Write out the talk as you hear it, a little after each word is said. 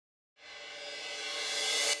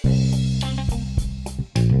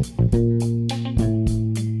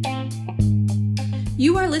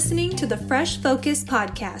You are listening to the Fresh Focus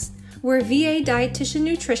podcast, where VA dietitian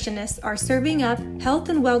nutritionists are serving up health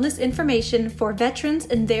and wellness information for veterans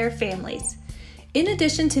and their families. In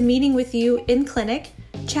addition to meeting with you in clinic,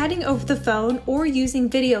 chatting over the phone, or using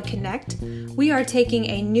Video Connect, we are taking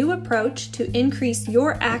a new approach to increase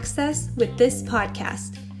your access with this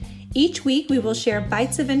podcast. Each week, we will share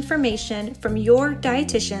bites of information from your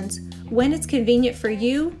dietitians when it's convenient for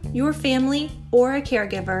you, your family, or a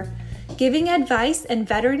caregiver, giving advice and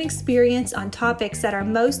veteran experience on topics that are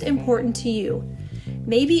most important to you.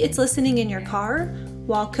 Maybe it's listening in your car,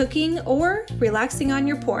 while cooking, or relaxing on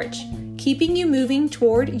your porch, keeping you moving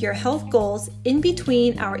toward your health goals in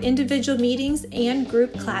between our individual meetings and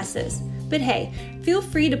group classes. But hey, feel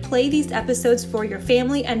free to play these episodes for your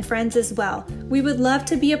family and friends as well. We would love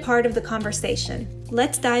to be a part of the conversation.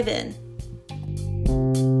 Let's dive in.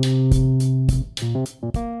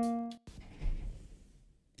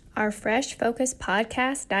 Our Fresh Focus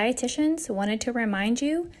podcast dietitians wanted to remind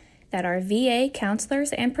you that our VA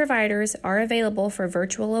counselors and providers are available for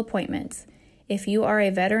virtual appointments. If you are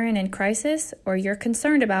a veteran in crisis or you're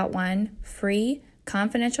concerned about one, free,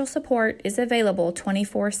 confidential support is available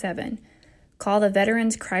 24/7. Call the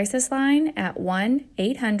Veterans Crisis Line at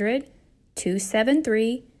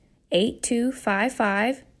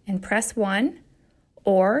 1-800-273-8255 and press 1,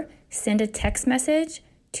 or send a text message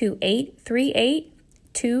to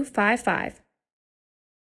 838-255.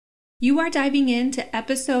 You are diving into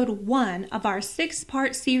episode 1 of our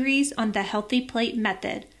 6-part series on the Healthy Plate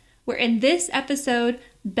Method, where in this episode,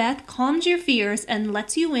 Beth calms your fears and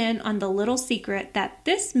lets you in on the little secret that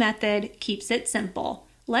this method keeps it simple.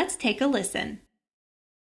 Let's take a listen.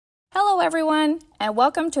 Hello, everyone, and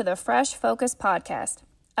welcome to the Fresh Focus podcast,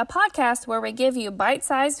 a podcast where we give you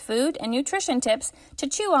bite-sized food and nutrition tips to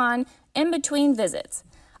chew on in between visits.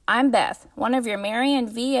 I'm Beth, one of your Marion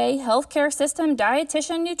VA Healthcare System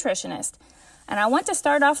dietitian nutritionist, and I want to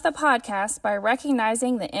start off the podcast by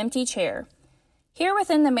recognizing the empty chair. Here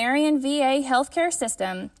within the Marion VA Healthcare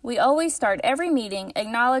System, we always start every meeting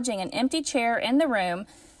acknowledging an empty chair in the room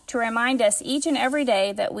to remind us each and every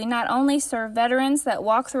day that we not only serve veterans that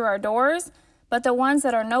walk through our doors, but the ones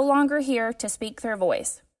that are no longer here to speak their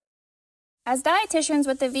voice. As dietitians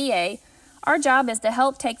with the VA, our job is to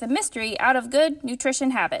help take the mystery out of good nutrition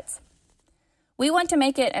habits. We want to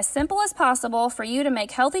make it as simple as possible for you to make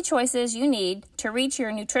healthy choices you need to reach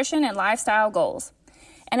your nutrition and lifestyle goals.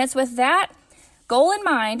 And it's with that goal in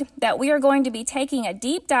mind that we are going to be taking a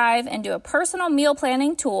deep dive into a personal meal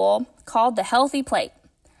planning tool called the Healthy Plate.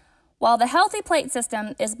 While the Healthy Plate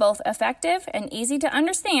system is both effective and easy to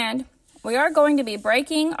understand, we are going to be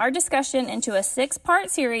breaking our discussion into a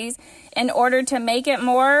 6-part series in order to make it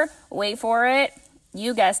more, wait for it,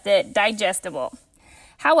 you guessed it, digestible.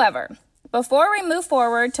 However, before we move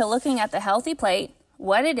forward to looking at the Healthy Plate,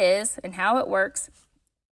 what it is and how it works,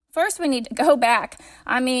 first we need to go back.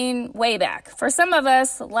 Way back. For some of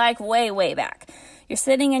us, like way back. You're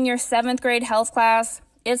sitting in your 7th grade health class.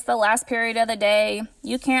 It's the last period of the day.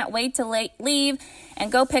 You can't wait to leave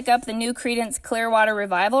and go pick up the new Creedence Clearwater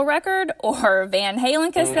Revival record or Van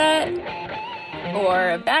Halen cassette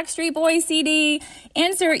or Backstreet Boys CD.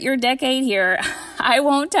 Insert your decade here. I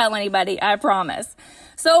won't tell anybody, I promise.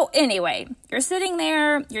 So anyway, you're sitting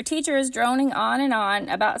there, your teacher is droning on and on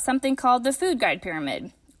about something called the food guide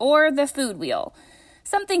pyramid or the food wheel.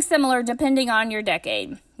 Something similar depending on your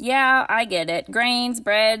decade. Yeah, I get it. Grains,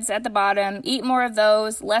 breads at the bottom. Eat more of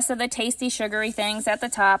those. Less of the tasty, sugary things at the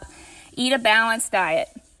top. Eat a balanced diet.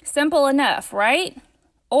 Simple enough, right?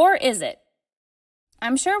 Or is it?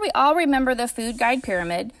 I'm sure we all remember the food guide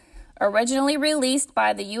pyramid, originally released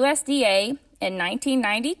by the USDA in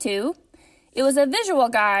 1992. It was a visual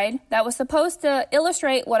guide that was supposed to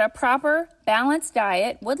illustrate what a proper, balanced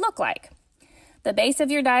diet would look like. The base of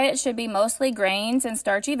your diet should be mostly grains and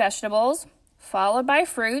starchy vegetables, followed by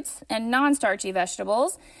fruits and non-starchy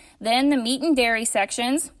vegetables, then the meat and dairy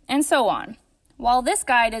sections, and so on. While this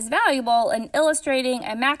guide is valuable in illustrating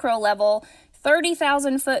a macro level,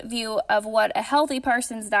 30,000-foot view of what a healthy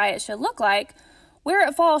person's diet should look like, where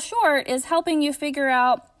it falls short is helping you figure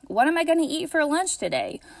out, what am I going to eat for lunch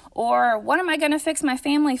today? Or what am I going to fix my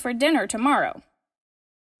family for dinner tomorrow?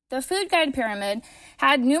 The food guide pyramid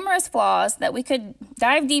had numerous flaws that we could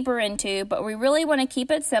dive deeper into, but we really want to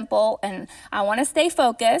keep it simple and I want to stay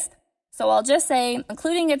focused. So I'll just say,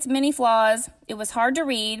 including its many flaws, it was hard to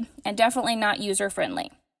read and definitely not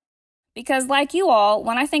user-friendly. Because like you all,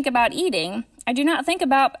 when I think about eating, I do not think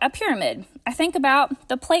about a pyramid. I think about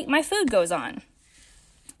the plate my food goes on.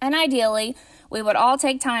 And ideally, we would all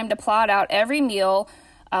take time to plot out every meal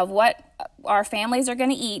of what our families are going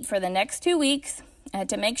to eat for the next 2 weeks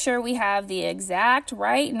to make sure we have the exact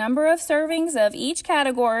right number of servings of each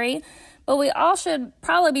category, but we all should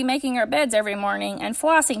probably be making our beds every morning and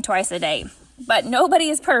flossing twice a day. But nobody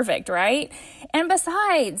is perfect, right? And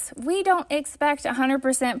besides, we don't expect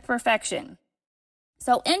 100% perfection.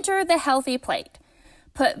 So enter the healthy plate.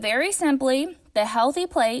 Put very simply, the healthy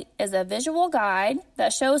plate is a visual guide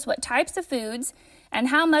that shows what types of foods and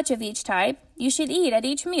how much of each type you should eat at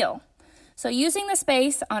each meal. So using the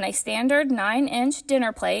space on a standard 9-inch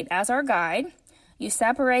dinner plate as our guide, you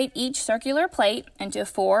separate each circular plate into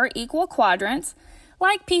 4 equal quadrants,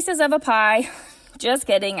 like pieces of a pie. Just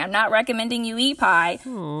kidding, I'm not recommending you eat pie.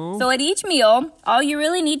 So at each meal, all you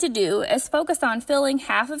really need to do is focus on filling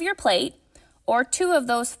half of your plate, or 2 of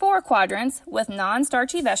those 4 quadrants, with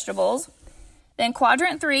non-starchy vegetables. Then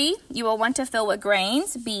quadrant 3, you will want to fill with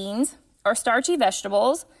grains, beans, or starchy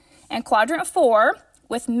vegetables. And quadrant 4,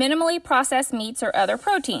 with minimally processed meats or other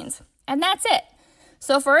proteins. And that's it.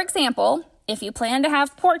 So for example, if you plan to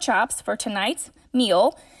have pork chops for tonight's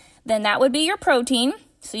meal, then that would be your protein.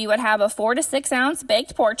 So you would have a 4 to 6 ounce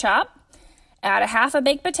baked pork chop, add a half a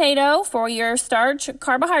baked potato for your starch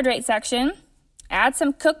carbohydrate section, add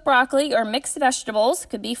some cooked broccoli or mixed vegetables,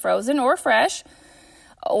 could be frozen or fresh,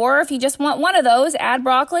 or if you just want one of those, add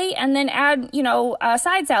broccoli and then add, a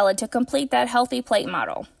side salad to complete that healthy plate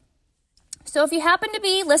model. So if you happen to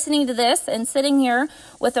be listening to this and sitting here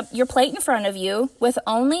with your plate in front of you with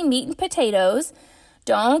only meat and potatoes,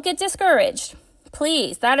 don't get discouraged.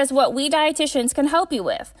 Please, that is what we dietitians can help you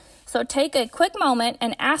with. So take a quick moment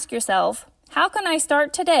and ask yourself, how can I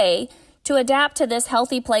start today to adapt to this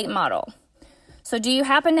healthy plate model? So do you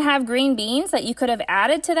happen to have green beans that you could have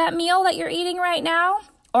added to that meal that you're eating right now?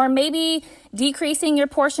 Or maybe decreasing your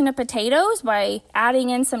portion of potatoes by adding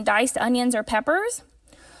in some diced onions or peppers?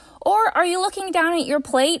 Or are you looking down at your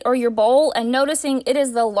plate or your bowl and noticing it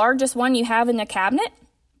is the largest one you have in the cabinet?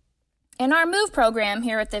 In our MOVE program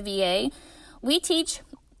here at the VA, we teach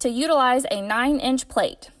to utilize a 9-inch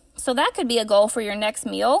plate. So that could be a goal for your next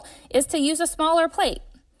meal, is to use a smaller plate.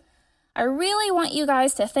 I really want you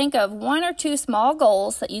guys to think of 1 or 2 small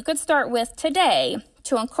goals that you could start with today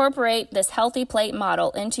to incorporate this healthy plate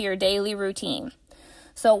model into your daily routine.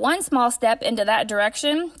 So one small step into that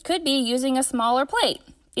direction could be using a smaller plate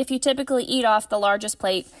if you typically eat off the largest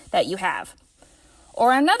plate that you have.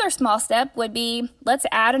 Or another small step would be, let's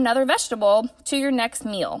add another vegetable to your next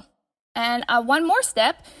meal. And one more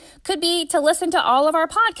step could be to listen to all of our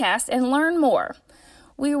podcasts and learn more.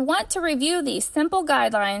 We want to review these simple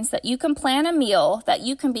guidelines that you can plan a meal that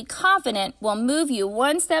you can be confident will move you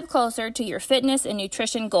one step closer to your fitness and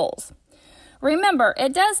nutrition goals. Remember,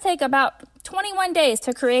 it does take about 21 days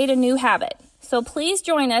to create a new habit. So please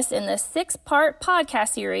join us in this 6-part podcast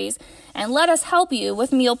series and let us help you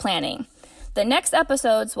with meal planning. The next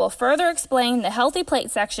episodes will further explain the healthy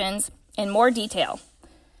plate sections in more detail.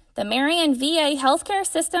 The Marion VA Healthcare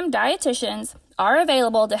System dietitians are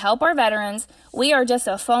available to help our veterans. We are just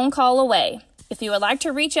a phone call away. If you would like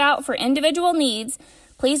to reach out for individual needs,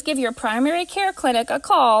 please give your primary care clinic a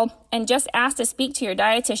call and just ask to speak to your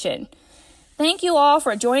dietitian. Thank you all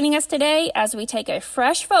for joining us today as we take a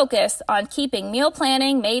fresh focus on keeping meal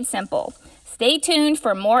planning made simple. Stay tuned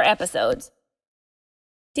for more episodes.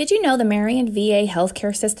 Did you know the Marion VA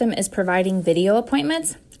Healthcare System is providing video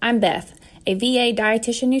appointments? I'm Beth, a VA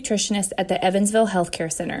dietitian nutritionist at the Evansville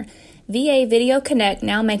Healthcare Center. VA Video Connect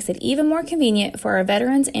now makes it even more convenient for our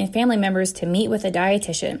veterans and family members to meet with a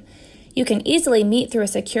dietitian. You can easily meet through a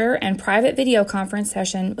secure and private video conference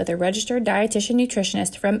session with a registered dietitian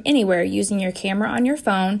nutritionist from anywhere using your camera on your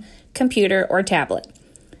phone, computer, or tablet.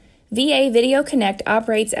 VA Video Connect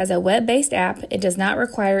operates as a web-based app. It does not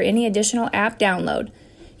require any additional app download.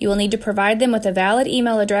 You will need to provide them with a valid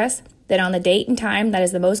email address. Then on the date and time that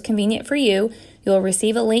is the most convenient for you, you will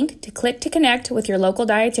receive a link to click to connect with your local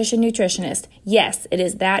dietitian nutritionist. Yes, it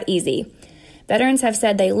is that easy. Veterans have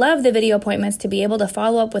said they love the video appointments to be able to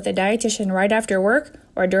follow up with a dietitian right after work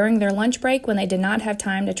or during their lunch break when they did not have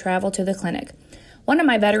time to travel to the clinic. One of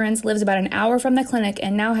my veterans lives about an hour from the clinic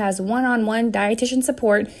and now has one-on-one dietitian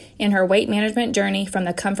support in her weight management journey from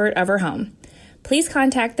the comfort of her home. Please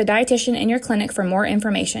contact the dietitian in your clinic for more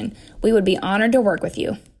information. We would be honored to work with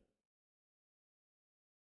you.